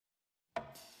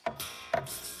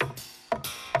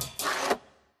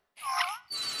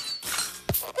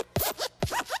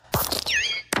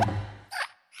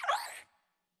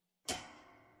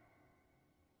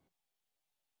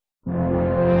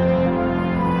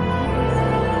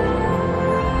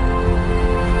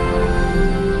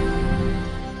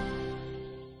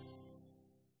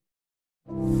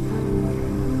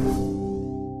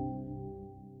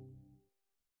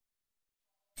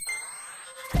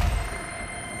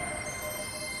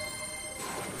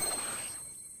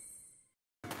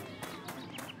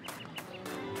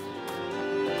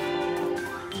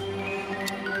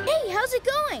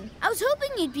doing? I was hoping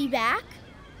you'd be back.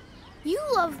 You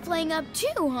love playing up too,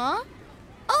 huh?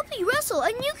 I'll be Russell,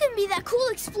 and you can be that cool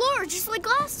explorer just like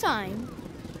last time.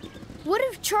 What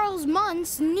if Charles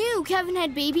Muntz knew Kevin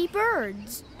had baby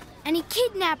birds, and he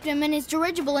kidnapped him in his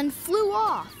dirigible and flew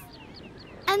off?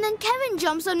 And then Kevin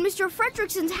jumps on Mr.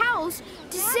 Fredrickson's house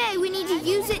to say we need to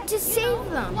use it to save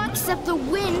them. Except the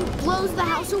wind blows the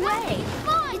house away.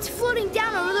 It's floating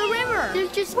down over the river.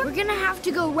 We're gonna have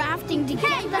to go rafting to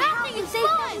get to the house and save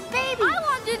Kevin's baby. I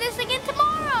want to do this again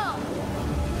tomorrow.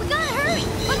 We gotta hurry.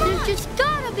 There's just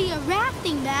gotta be a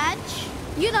rafting badge.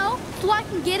 You know, so I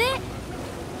can get it.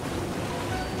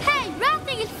 Hey,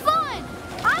 rafting is fun.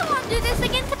 I want to do this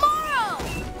again tomorrow.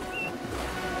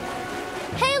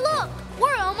 Hey, look.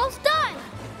 We're almost done.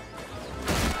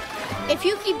 If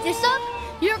you keep this up,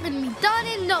 you're gonna be done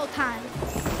in no time.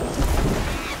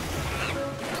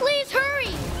 Please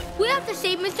hurry. We have to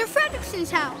save Mr.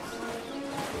 Fredrickson's house.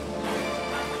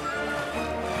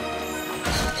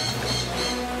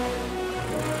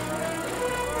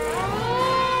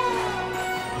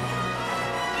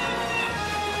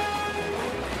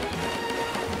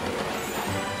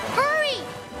 Hurry!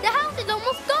 The house is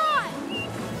almost gone.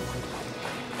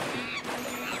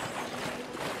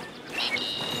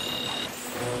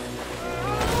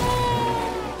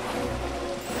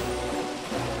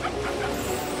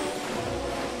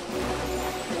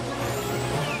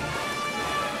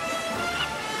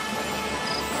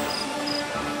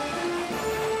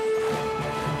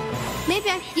 Maybe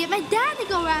I could get my dad to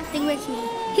go rafting with me.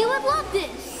 He would love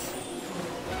this.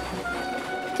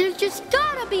 There's just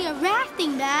gotta be a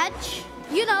rafting badge.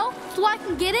 You know, so I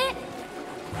can get it.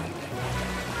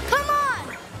 Come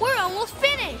on, we're almost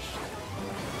finished.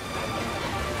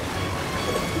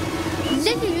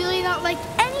 This is really not like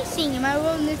anything in my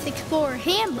Wilderness Explorer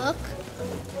handbook.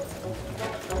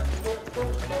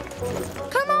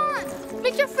 Come on,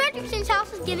 Mr. Fredrickson's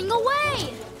house is getting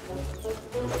away.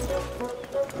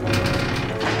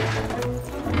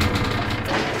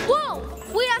 Whoa!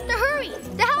 We have to hurry!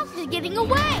 The house is getting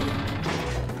away!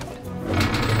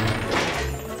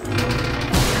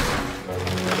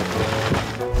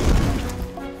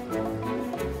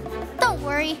 Don't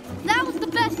worry, that was the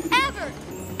best ever!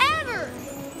 Ever!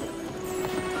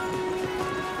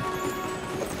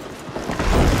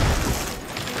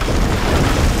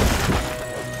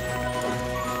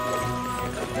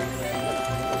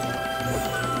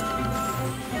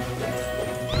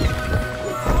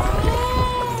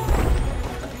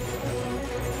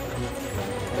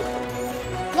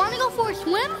 For a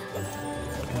swim?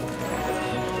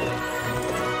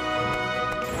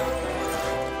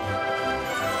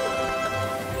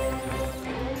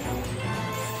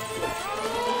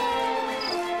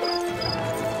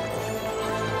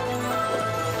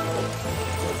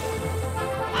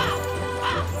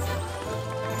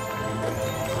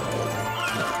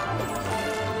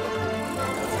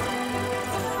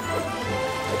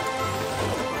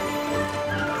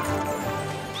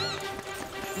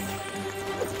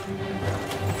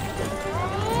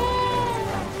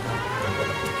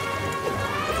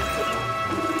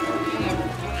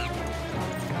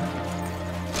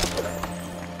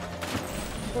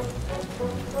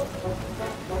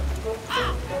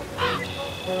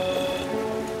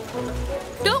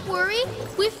 Don't worry,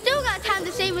 we've still got time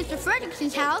to save Mr.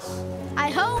 Fredrickson's house. I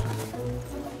hope.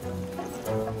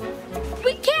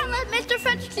 We can't let Mr.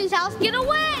 Fredrickson's house get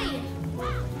away!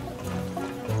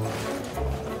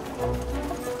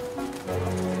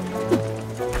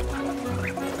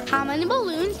 How many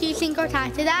balloons do you think are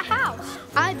tied to that house?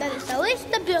 I bet it's at least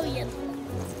 1 billion.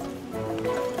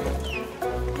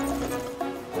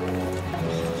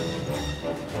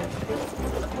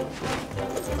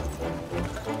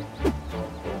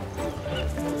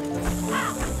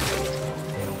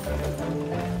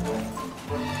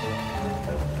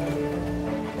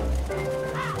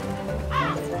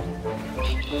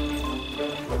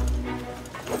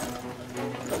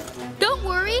 Don't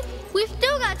worry, we've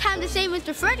still got time to save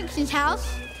Mr. Fredrickson's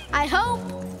house. I hope.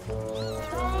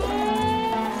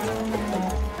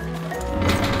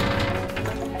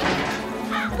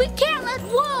 We can't let...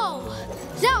 Whoa!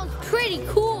 That was pretty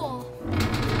cool.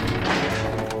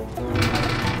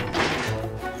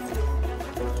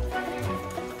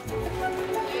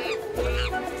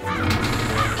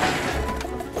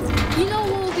 You know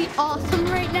what will be awesome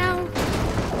right now?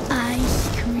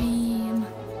 Ice cream.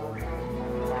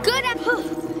 Good.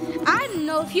 I didn't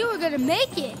know if you were gonna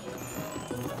make it.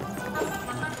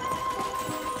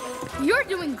 You're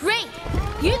doing great.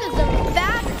 You deserve a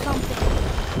badge or something.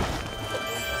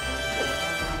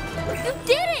 You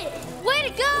did it! Way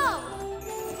to go!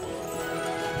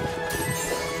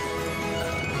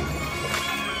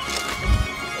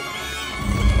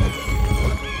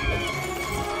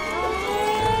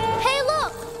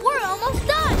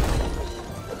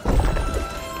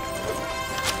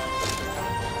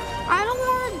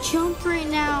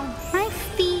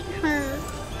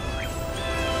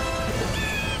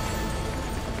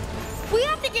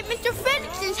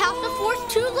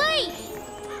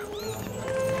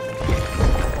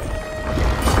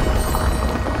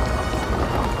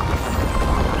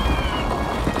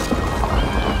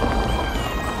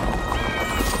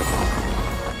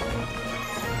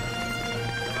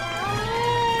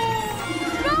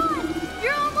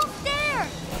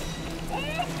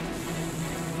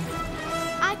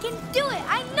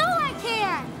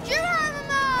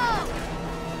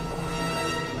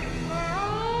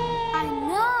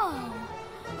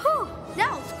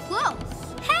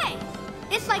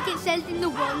 says in the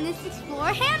Wilderness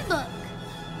Explorer Handbook.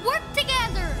 Work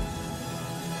together!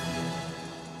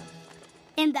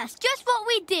 And that's just what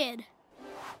we did.